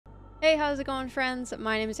Hey, how's it going, friends?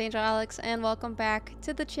 My name is Alyx, and welcome back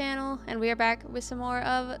to the channel, and we are back with some more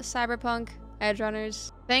of Cyberpunk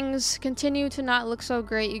Edgerunners. Things continue to not look so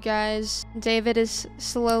great, you guys. David is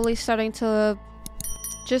slowly starting to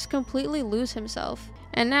just completely lose himself.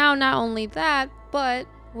 And now, not only that, but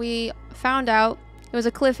we found out, it was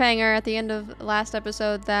a cliffhanger at the end of last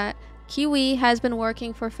episode, that Kiwi has been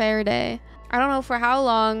working for Faraday. I don't know for how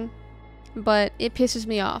long, but it pisses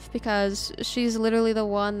me off because she's literally the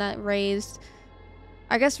one that raised,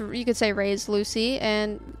 I guess you could say raised Lucy,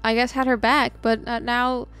 and I guess had her back, but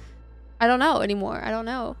now I don't know anymore. I don't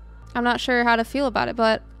know. I'm not sure how to feel about it,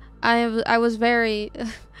 but I was very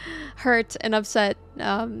hurt and upset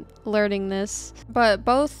learning this. But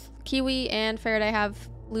both Kiwi and Faraday have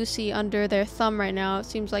Lucy under their thumb right now. It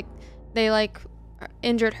seems like they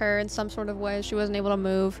injured her in some sort of way. She wasn't able to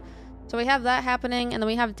move. So we have that happening, and then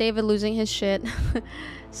we have David losing his shit.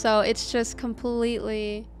 So it's just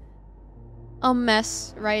completely a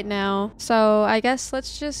mess right now. So I guess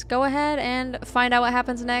let's just go ahead and find out what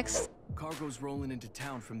happens next. Cargo's rolling into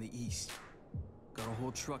town from the east. Got a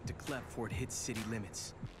whole truck to Clep before it hits city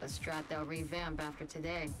limits. A strat they'll revamp after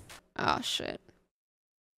today. Oh shit.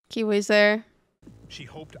 Kiwi's there. She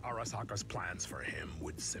hoped Arasaka's plans for him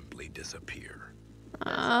would simply disappear.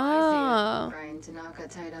 Oh. Brian Tanaka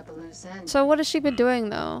tied up a loose end. So what has she been doing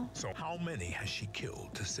though? So how many has she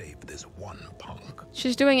killed to save this one punk?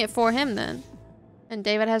 She's doing it for him then. And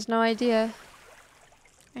David has no idea.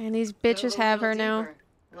 And these bitches have her now.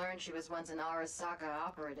 Learned she was once an Arasaka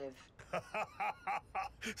operative.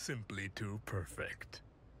 Simply too perfect.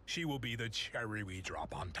 She will be the cherry we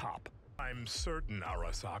drop on top. I'm certain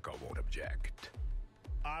Arasaka won't object.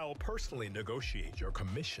 I'll personally negotiate your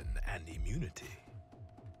commission and immunity.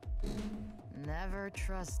 Never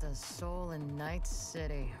trust a soul in Night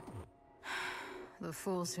City. The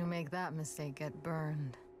fools who make that mistake get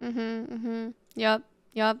burned. Yup.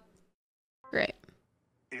 Great.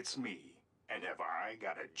 It's me, and have I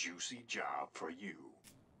got a juicy job for you?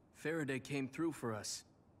 Faraday came through for us.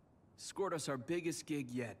 Scored us our biggest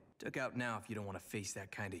gig yet. Duck out now if you don't want to face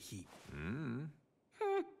that kind of heat. You're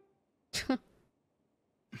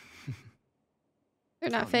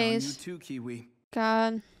not You phased. too, Kiwi.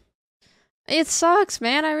 God. It sucks,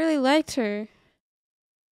 man. I really liked her.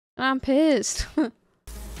 I'm pissed. We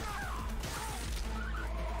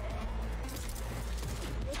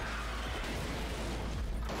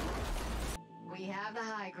have the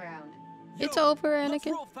high ground. It's over, Let's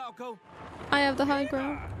Anakin. roll, Falco. I have the high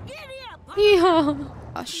ground. Giddy up, huh? Yeah.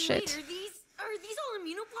 Oh shit. Wait, are these all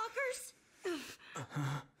immunoblockers?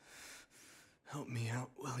 Help me out,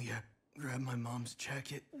 will ya? Grab my mom's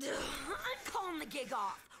jacket. I'm calling the gig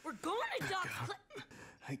off. We're going to Doc.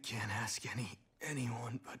 I can't ask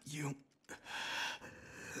anyone but you.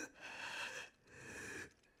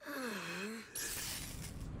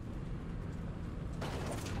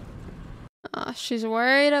 Oh, she's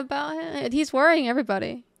worried about him. He's worrying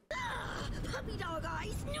everybody. Puppy dog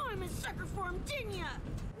eyes. Knew I'm a sucker for him, didn't ya?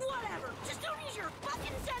 Whatever. Just don't use your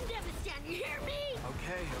fucking Zendevistan. You hear me?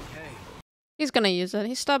 Okay. He's gonna use it.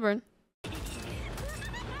 He's stubborn.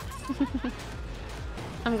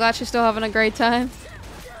 I'm glad she's still having a great time. So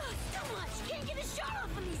much. Can't get a shot off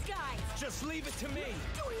on these guys. Just leave it to me.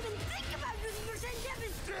 Don't even think about using your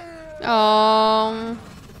Zendevistan. Oh.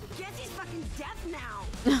 Guess he's fucking deaf now.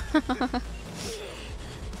 This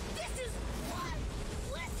is what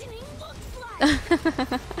listening looks like. You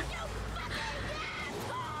fucking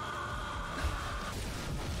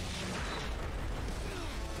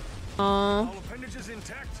asshole! Oh. appendages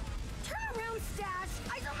intact? Turn around, Stash!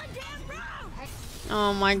 Eyes on the damn road!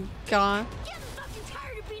 Oh my god. Getting fucking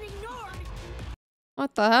tired of being ignored!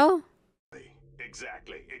 What the hell?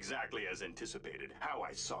 Exactly as anticipated. How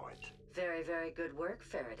I saw it. Very, very good work,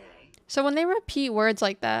 Faraday. So when they repeat words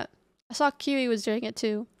like that, I saw Kiwi was doing it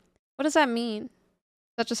too. What does that mean? Is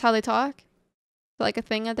that just how they talk? Like a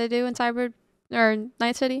thing that they do in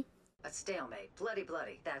Night City? A stalemate. Bloody.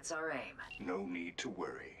 That's our aim. No need to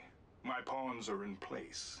worry. My pawns are in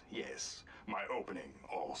place. Yes, my opening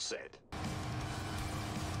all set.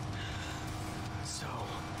 So,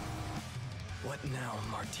 what now,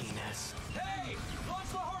 Martinez? Hey! Launch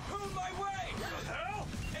the harpoon my way! The hell?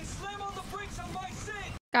 And slam on the brakes on my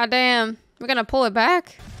sink! Goddamn. We're gonna pull it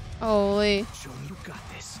back? Holy. Show me you got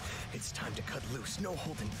this. It's time to cut loose, no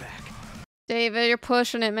holding back. David, you're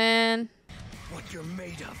pushing it, man. What you're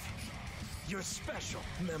made of. You're special,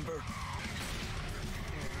 member.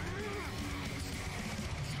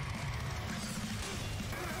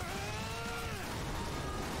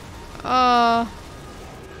 Oh.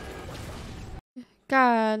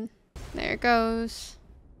 God. There it goes.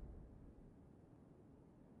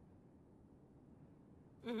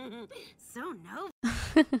 So no.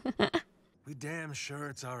 We damn sure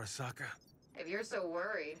it's Arasaka. If you're so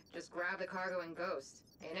worried, just grab the cargo and ghost.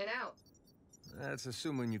 In and out. That's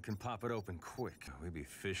assuming you can pop it open quick. We'd be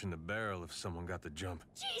fishing the barrel if someone got the jump.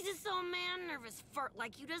 Jesus, old man, nervous fart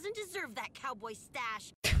like you doesn't deserve that cowboy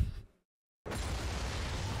stash.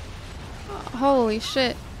 Holy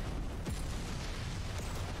shit.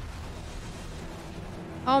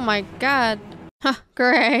 Oh my god. Huh,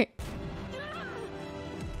 great.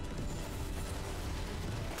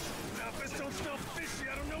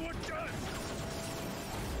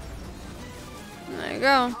 There you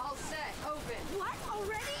go. All set. Open. What,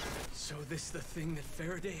 already? So this the thing that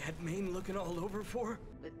Faraday had Maine looking all over for?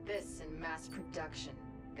 With this in mass production.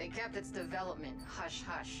 They kept its development hush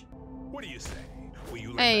hush. What do you say? Will you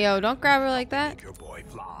let Hey yo, don't grab her like that. make your boy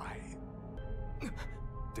fly?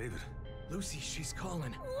 David. Lucy, she's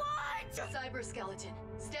calling. What? Cyber skeleton.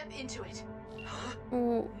 Step into it.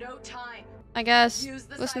 Ooh, No time. I guess. Use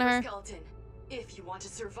the Listen to cyber her. skeleton if you want to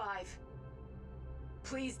survive.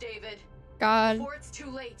 Please, David. God. Before it's too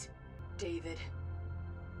late. David,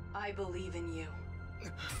 I believe in you.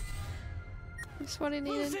 That's what he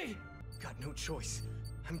needed. Lucy! Got no choice.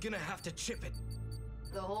 I'm gonna have to chip it.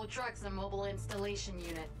 The whole truck's a mobile installation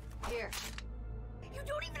unit. Here. You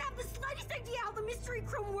don't even have the slightest idea how the mystery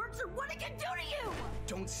chrome works or what it can do to you!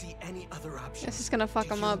 Don't see any other option. This is gonna fuck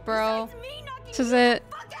Did him you- up, bro. Besides me knocking This is you it.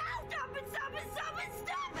 the fuck out! Stop it, stop it, stop it,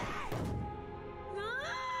 stop it!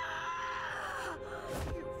 Ah!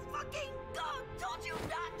 You fucking dog! Told you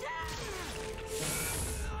not to!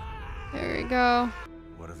 There we go.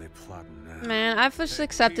 What are they plotting now? Man, I've just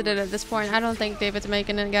accepted it at this point. I don't think David's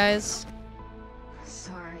making it, guys.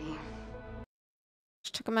 Sorry.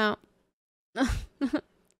 Just took him out.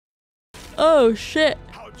 Oh shit.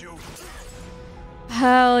 How'd you?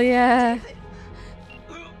 Hell yeah.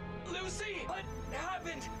 Lucy! What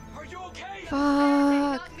happened? Are you okay? Fuck.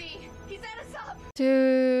 Not me. He set us up.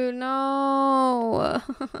 Dude, no.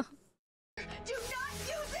 Do not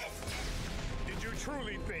use it! Did you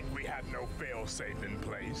truly think we had no fail-safe in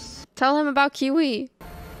place? Tell him about Kiwi.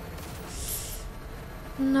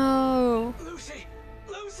 No. Lucy!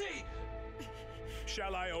 Lucy!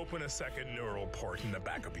 Shall I open a second neural port in the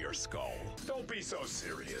back of your skull? Don't be so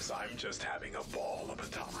serious. I'm just having a ball of a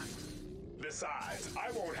time. Besides, I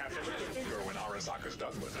won't have to lift a finger when Arasaka's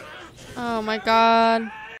done with it. Oh my god.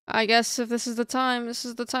 I guess if this is the time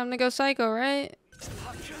to go psycho, right?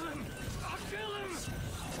 I'll kill him! I'll kill him!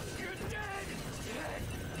 You're dead! Dead!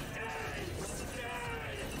 Dead!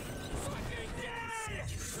 Dead! Fucking dead!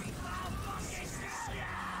 I'll fucking kill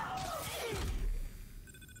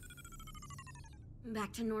you!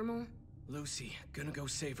 Back to normal? Lucy, gonna go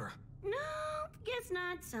save her. Nope, guess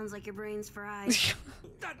not. Sounds like your brain's fried.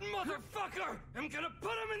 That motherfucker! I'm gonna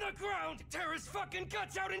put him in the ground, tear his fucking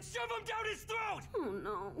guts out, and shove him down his throat! Oh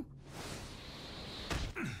no.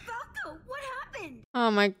 Falco, what happened?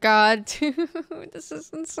 Oh my god, dude. This is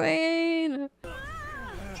insane.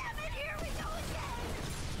 Ah, damn it, here we go again!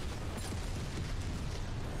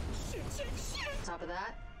 Shit, shit, shit! Top of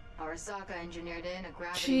that, Arasaka engineered in a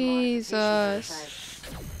gravity Jesus. modification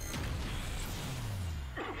prototype.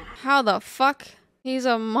 How the fuck? He's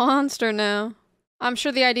a monster now. I'm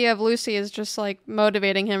sure the idea of Lucy is just like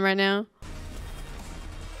motivating him right now.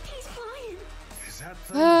 He's flying! Is that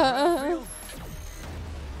thing real?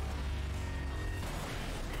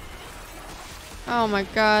 Oh my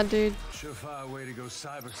god, dude. Surefire way to go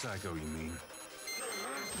cyber psycho, you mean?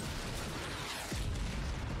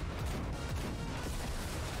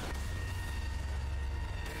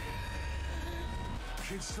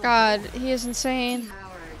 Kid's still God, he is insane.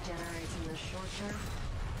 Power generates in the short term.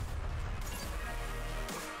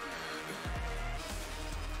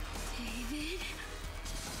 David?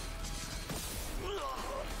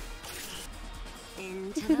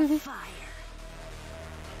 Into the fire.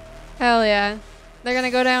 Hell yeah. They're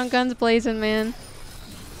gonna go down guns blazing, man.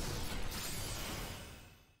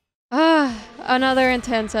 Ah, another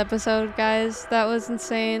intense episode, guys. That was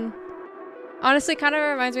insane. Honestly, kind of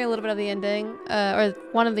reminds me a little bit of the ending, or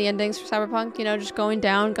one of the endings for Cyberpunk, you know, just going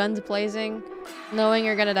down, guns blazing, knowing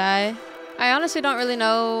you're gonna die. I honestly don't really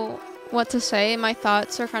know what to say. My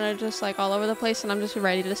thoughts are kind of just like all over the place, and I'm just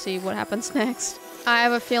ready to see what happens next. I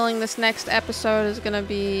have a feeling this next episode is gonna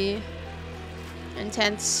be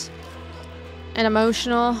intense and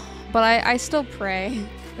emotional, but I still pray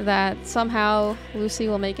that somehow Lucy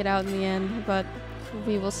will make it out in the end, but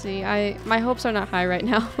we will see. My hopes are not high right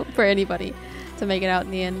now for anybody to make it out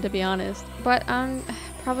in the end, to be honest. But I'm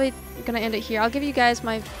probably gonna end it here. I'll give you guys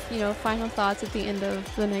my, final thoughts at the end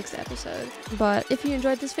of the next episode. But if you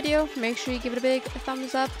enjoyed this video, make sure you give it a big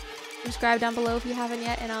thumbs up. Subscribe down below if you haven't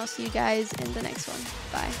yet, and I'll see you guys in the next one.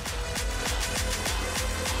 Bye.